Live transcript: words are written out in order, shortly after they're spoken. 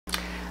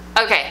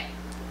Okay,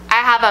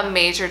 I have a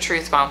major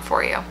truth bomb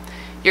for you.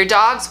 Your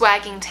dog's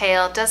wagging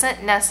tail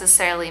doesn't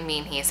necessarily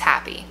mean he's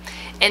happy.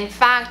 In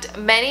fact,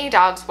 many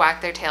dogs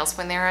wag their tails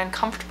when they're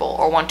uncomfortable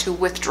or want to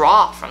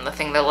withdraw from the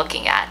thing they're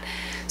looking at.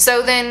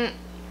 So then,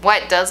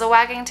 what does a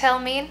wagging tail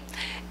mean?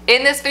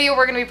 In this video,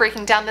 we're going to be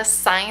breaking down the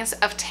science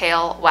of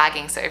tail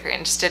wagging. So if you're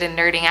interested in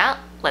nerding out,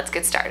 let's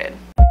get started.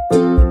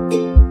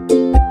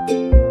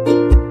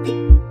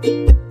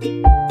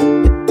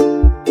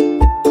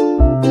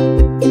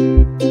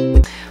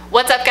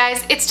 What's up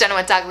guys, it's Jenna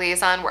with Dog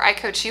Liaison, where I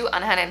coach you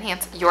on how to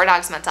enhance your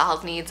dog's mental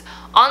health needs.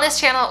 On this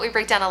channel, we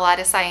break down a lot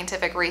of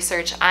scientific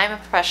research. I'm a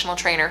professional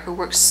trainer who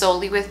works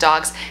solely with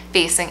dogs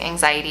facing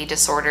anxiety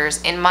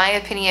disorders. In my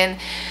opinion,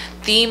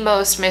 the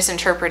most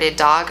misinterpreted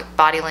dog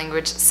body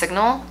language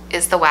signal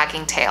is the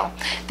wagging tail.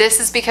 This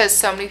is because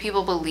so many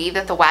people believe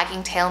that the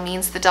wagging tail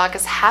means the dog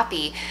is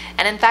happy,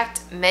 and in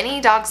fact,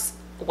 many dogs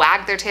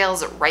wag their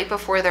tails right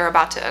before they're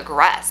about to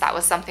aggress. That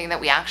was something that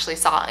we actually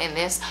saw in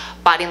this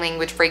body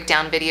language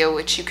breakdown video,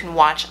 which you can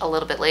watch a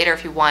little bit later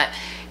if you want.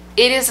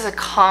 It is a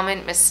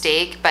common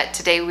mistake, but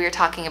today we are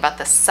talking about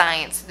the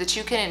science so that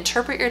you can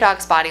interpret your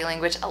dog's body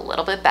language a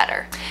little bit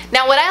better.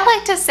 Now, what I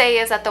like to say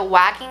is that the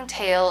wagging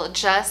tail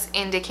just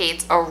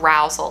indicates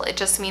arousal. It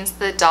just means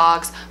the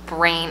dog's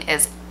brain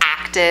is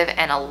active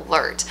and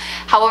alert.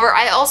 However,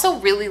 I also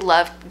really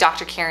love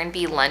Dr. Karen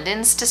B.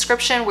 London's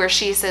description where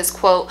she says,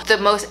 quote, "The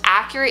most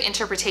accurate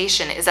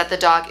interpretation is that the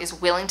dog is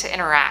willing to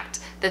interact.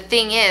 The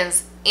thing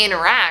is,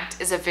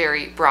 interact is a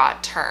very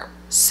broad term."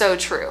 So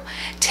true.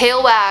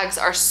 Tail wags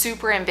are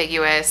super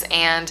ambiguous,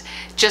 and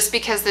just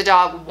because the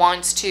dog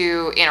wants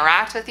to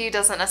interact with you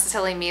doesn't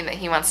necessarily mean that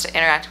he wants to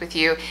interact with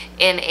you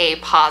in a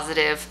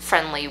positive,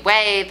 friendly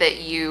way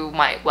that you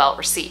might well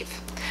receive.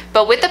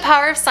 But with the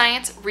power of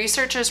science,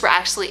 researchers were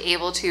actually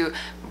able to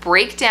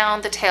break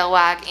down the tail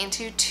wag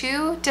into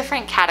two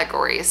different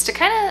categories to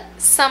kind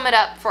of sum it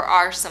up for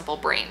our simple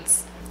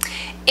brains.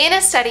 In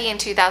a study in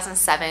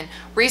 2007,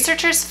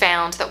 researchers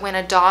found that when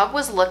a dog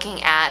was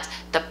looking at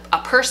a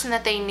person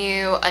that they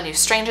knew, a new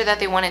stranger that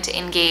they wanted to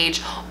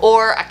engage,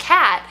 or a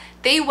cat,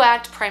 they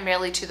wagged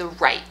primarily to the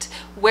right.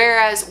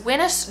 Whereas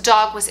when a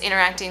dog was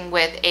interacting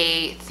with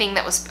a thing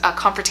that was a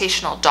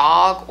confrontational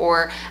dog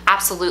or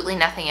absolutely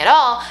nothing at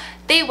all,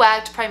 they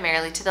wagged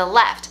primarily to the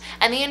left.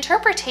 And the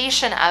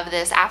interpretation of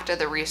this after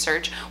the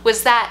research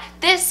was that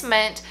this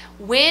meant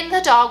when the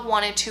dog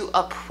wanted to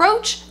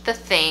approach the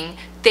thing,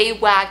 they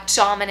wagged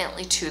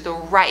dominantly to the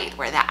right,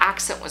 where the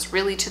accent was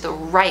really to the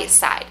right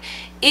side.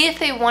 If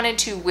they wanted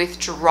to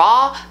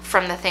withdraw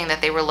from the thing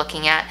that they were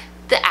looking at,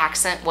 the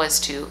accent was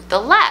to the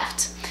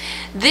left.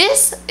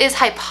 This is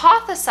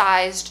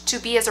hypothesized to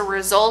be as a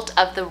result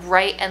of the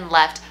right and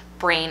left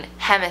brain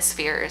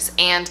hemispheres,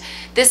 and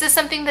this is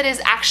something that is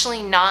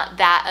actually not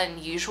that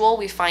unusual.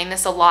 We find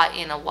this a lot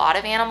in a lot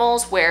of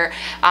animals where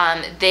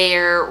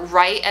their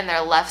right and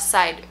their left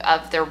side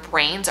of their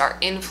brains are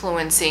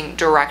influencing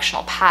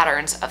directional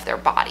patterns of their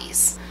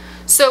bodies.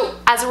 So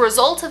as a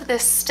result of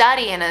this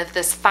study and of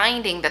this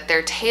finding that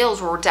their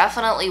tails were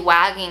definitely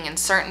wagging in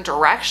certain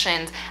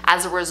directions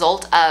as a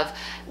result of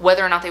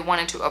whether or not they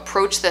wanted to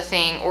approach the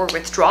thing or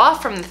withdraw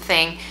from the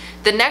thing,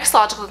 the next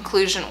logical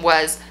conclusion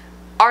was,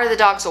 are the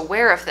dogs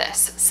aware of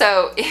this?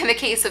 So in the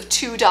case of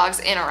two dogs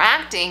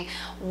interacting,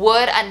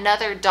 would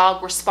another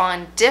dog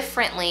respond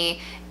differently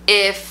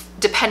if,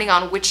 depending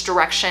on which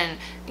direction,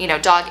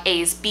 dog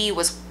A's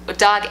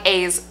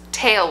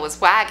tail was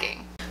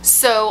wagging?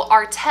 So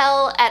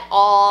Artel et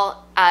al.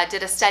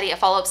 Did a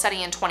follow-up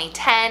study in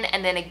 2010,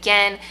 and then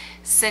again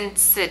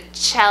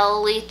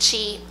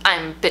Cinciccielli,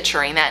 I'm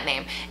butchering that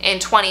name, in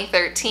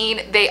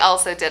 2013, they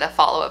also did a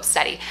follow-up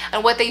study.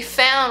 And what they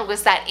found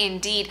was that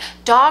indeed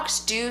dogs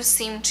do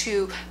seem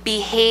to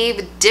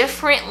behave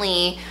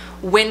differently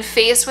when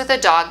faced with a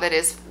dog that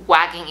is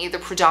wagging either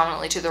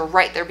predominantly to the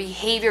right. Their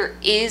behavior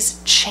is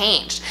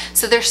changed.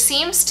 So there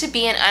seems to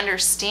be an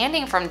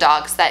understanding from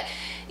dogs that,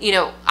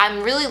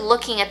 I'm really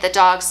looking at the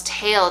dog's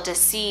tail to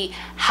see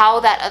how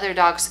that other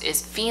dog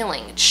is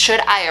feeling. Should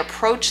I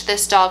approach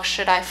this dog?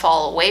 Should I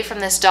fall away from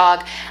this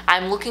dog?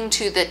 I'm looking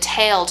to the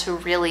tail to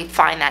really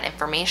find that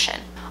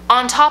information.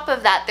 On top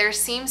of that, there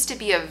seems to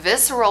be a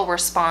visceral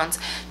response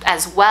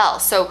as well.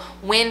 So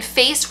when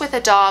faced with a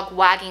dog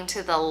wagging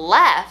to the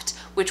left,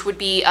 which would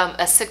be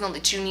a signal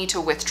that you need to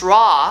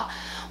withdraw,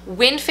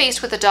 when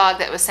faced with a dog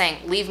that was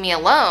saying, "Leave me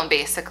alone,"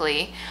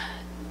 basically,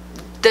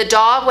 the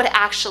dog would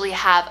actually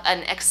have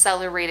an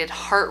accelerated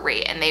heart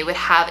rate, and they would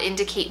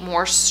indicate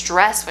more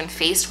stress when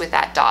faced with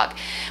that dog,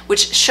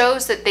 which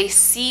shows that they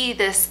see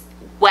this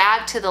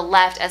wag to the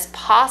left as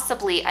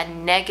possibly a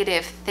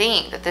negative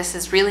thing, that this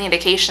is really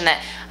indication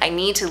that I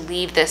need to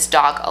leave this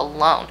dog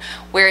alone.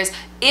 Whereas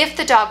if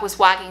the dog was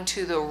wagging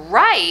to the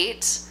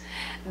right,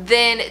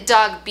 then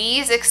dog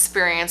B's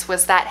experience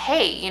was that,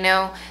 hey,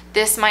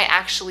 this might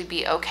actually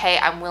be okay.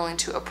 I'm willing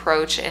to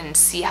approach and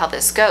see how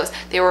this goes.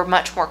 They were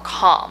much more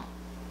calm.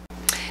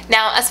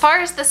 Now, as far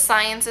as the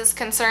science is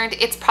concerned,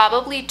 it's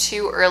probably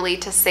too early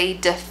to say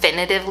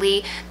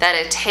definitively that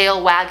a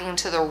tail wagging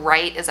to the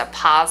right is a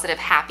positive,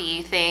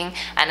 happy thing,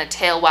 and a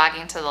tail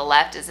wagging to the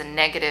left is a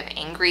negative,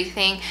 angry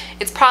thing.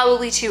 It's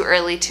probably too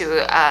early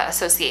to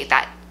associate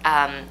that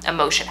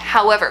emotion.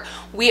 However,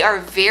 we are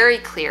very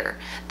clear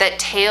that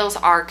tails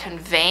are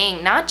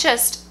conveying not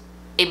just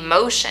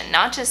emotion,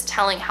 not just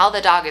telling how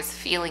the dog is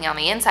feeling on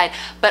the inside,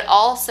 but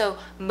also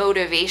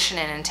motivation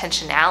and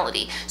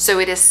intentionality. So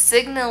it is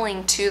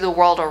signaling to the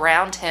world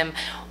around him,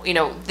 you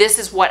know, this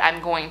is what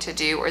I'm going to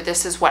do, or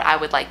this is what I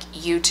would like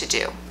you to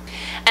do.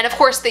 And of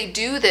course, they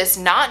do this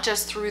not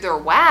just through their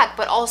wag,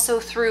 but also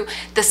through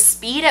the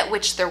speed at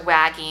which they're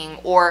wagging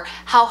or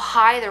how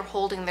high they're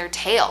holding their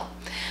tail.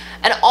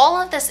 And all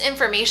of this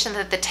information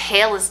that the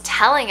tail is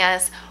telling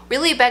us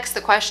really begs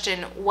the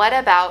question, what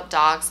about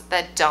dogs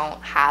that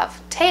don't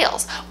have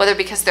tails, whether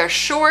because they're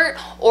short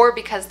or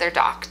because they're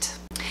docked?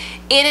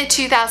 In a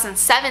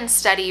 2007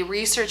 study,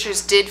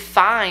 researchers did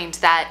find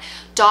that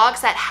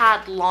dogs that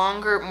had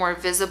longer, more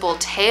visible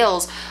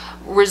tails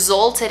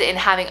resulted in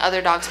having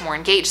other dogs more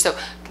engaged. So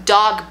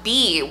dog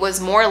B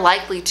was more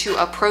likely to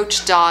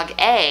approach dog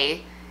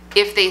A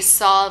if they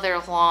saw their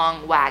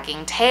long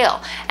wagging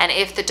tail. And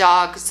if the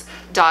dog's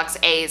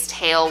A's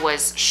tail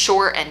was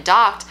short and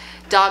docked,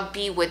 dog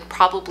B would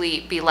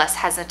probably be less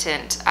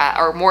hesitant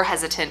or more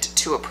hesitant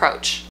to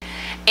approach.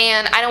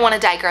 And I don't want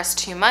to digress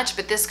too much,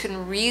 but this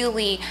can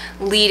really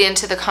lead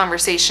into the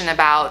conversation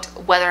about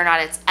whether or not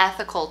it's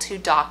ethical to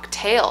dock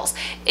tails.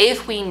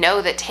 If we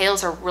know that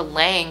tails are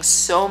relaying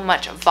so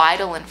much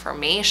vital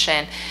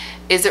information,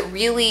 is it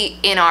really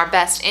in our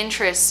best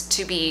interest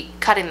to be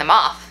cutting them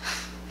off?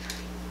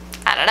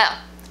 I don't know.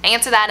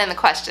 Answer that in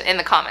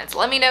the comments.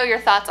 Let me know your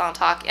thoughts on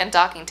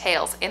docking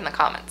tails in the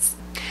comments.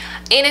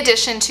 In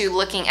addition to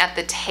looking at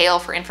the tail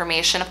for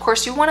information, of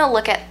course, you want to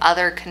look at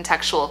other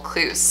contextual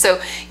clues. So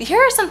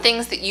here are some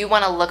things that you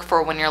want to look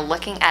for when you're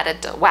looking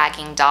at a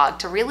wagging dog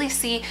to really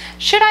see,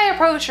 should I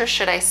approach or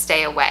should I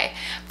stay away?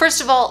 First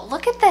of all,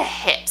 look at the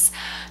hips.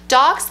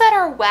 Dogs that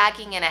are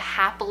wagging in a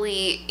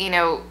happily,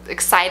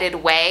 excited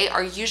way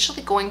are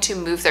usually going to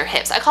move their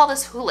hips. I call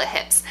this hula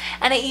hips,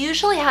 and it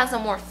usually has a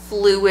more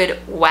fluid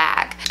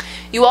wag.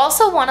 You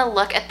also want to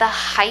look at the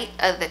height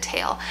of the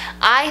tail.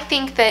 I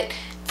think that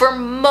for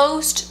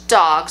most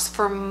dogs,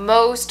 for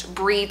most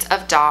breeds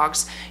of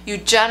dogs, you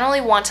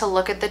generally want to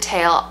look at the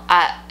tail,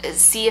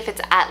 see if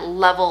it's at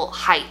level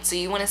height. So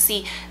you want to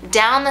see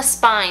down the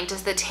spine,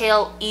 does the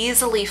tail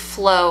easily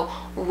flow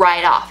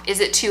right off? Is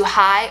it too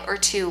high or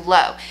too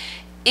low?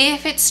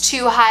 If it's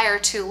too high or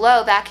too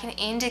low, that can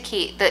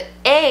indicate that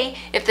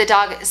if the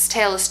dog's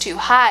tail is too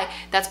high,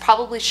 that's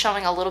probably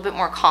showing a little bit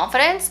more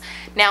confidence.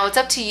 Now it's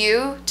up to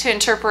you to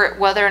interpret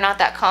whether or not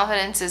that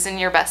confidence is in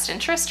your best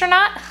interest or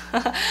not.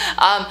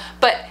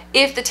 But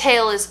if the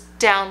tail is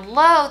down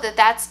low,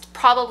 that's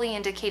probably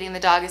indicating the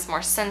dog is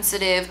more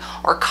sensitive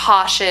or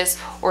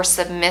cautious or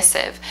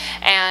submissive.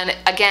 And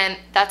again,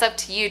 that's up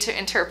to you to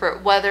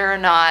interpret whether or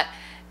not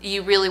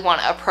you really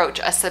want to approach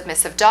a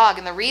submissive dog.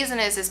 And the reason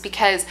is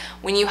because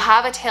when you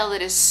have a tail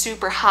that is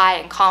super high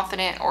and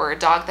confident, or a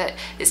dog that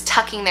is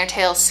tucking their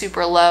tail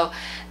super low,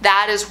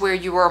 that is where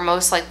you are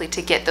most likely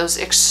to get those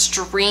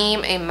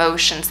extreme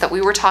emotions that we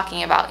were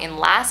talking about in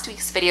last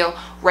week's video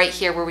right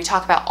here, where we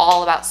talk about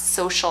all about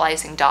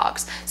socializing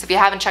dogs. So if you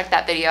haven't checked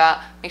that video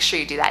out, make sure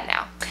you do that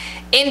now.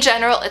 In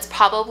general, it's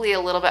probably a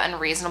little bit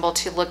unreasonable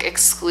to look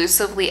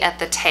exclusively at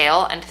the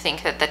tail and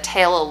think that the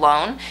tail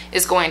alone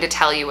is going to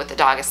tell you what the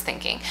dog is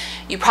thinking.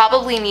 You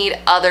probably need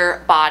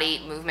other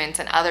body movements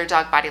and other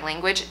dog body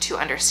language to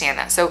understand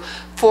that. So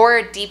for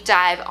a deep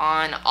dive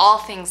on all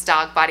things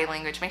dog body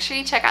language, make sure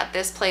you check out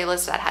this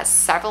playlist that has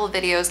several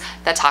videos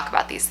that talk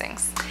about these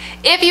things.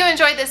 If you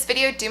enjoyed this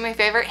video, do me a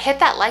favor, hit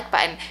that like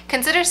button.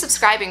 Consider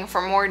subscribing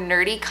for more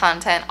nerdy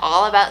content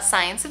all about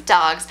science of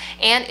dogs.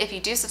 And if you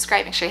do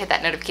subscribe, make sure you hit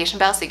that notification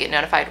bell so you get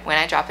notified when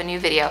I drop a new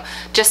video.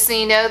 Just so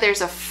you know,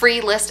 there's a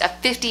free list of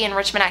 50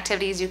 enrichment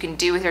activities you can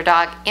do with your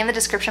dog in the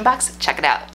description box. Check it out.